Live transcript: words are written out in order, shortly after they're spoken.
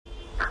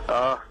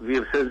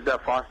Since the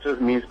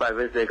fastest means by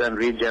which they can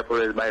reach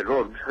Jaipur is by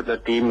road, the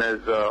team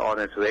is on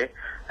its way.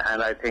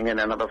 And I think in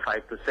another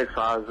 5 to 6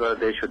 hours,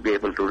 they should be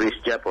able to reach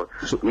Jaipur.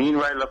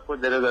 Meanwhile, of course,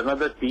 there is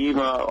another team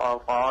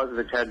of ours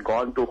which had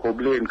gone to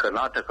Hubli in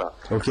Karnataka.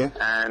 Okay.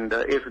 And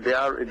if they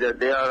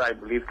are, I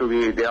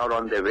believe they are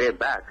on their way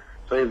back.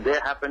 So if they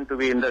happen to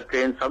be in the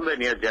train somewhere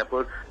near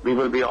Jaipur, we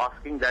will be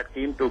asking that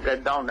team to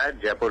get down at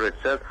Jaipur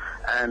itself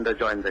and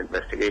join the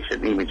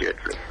investigation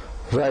immediately.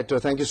 Right.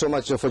 Thank you so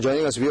much for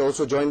joining us. We are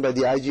also joined by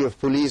the IG of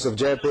Police of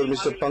Jaipur,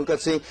 Mr. Pankaj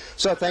Singh.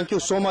 Sir, thank you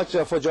so much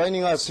for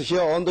joining us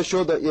here on the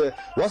show.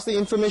 What's the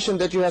information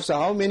that you have, sir?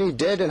 How many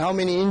dead and how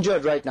many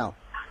injured right now?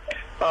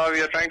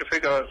 We are trying to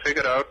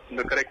figure out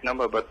the correct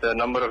number, but the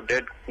number of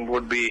dead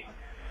would be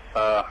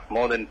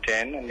more than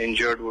 10, and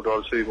injured would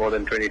also be more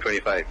than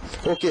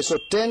 20-25. Okay, so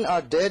 10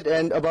 are dead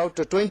and about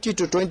 20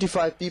 to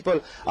 25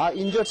 people are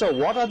injured. So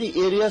what are the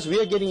areas?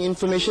 We are getting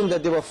information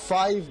that there were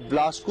 5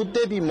 blasts. Could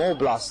there be more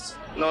blasts?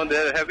 No,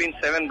 there have been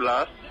 7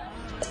 blasts.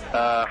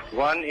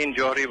 1 in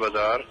Johri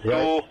Bazaar,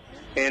 right.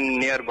 2 in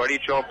near Badi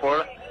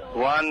Chowpur,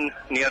 1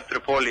 near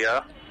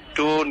Tripolia,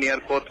 2 near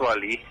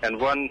Kotwali,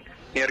 and 1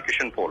 near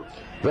Kishanpol.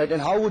 Right,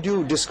 and how would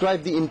you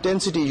describe the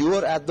intensity? You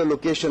are at the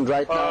location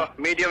right now.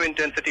 Medium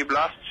intensity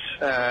blasts,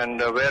 and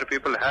where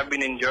people have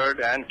been injured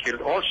and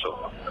killed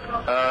also.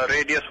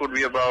 Radius would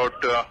be about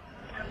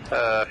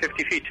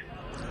 50 feet.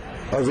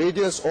 A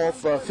radius of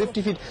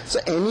 50 feet. So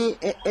any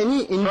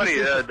Sorry,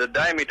 the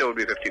diameter would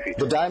be 50 feet.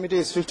 The diameter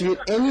is 50 feet.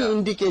 Any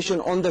indication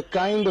on the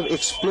kind of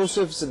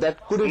explosives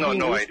that could have been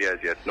No used? ideas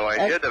yet. No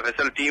idea. The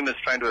vessel team is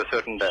trying to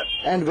ascertain that.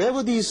 And where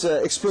were these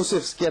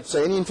explosives kept,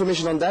 sir? Any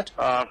information on that?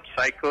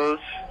 Cycles.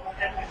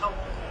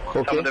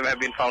 Okay. Some of them have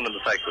been found on the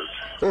cycles.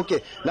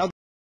 Okay. Now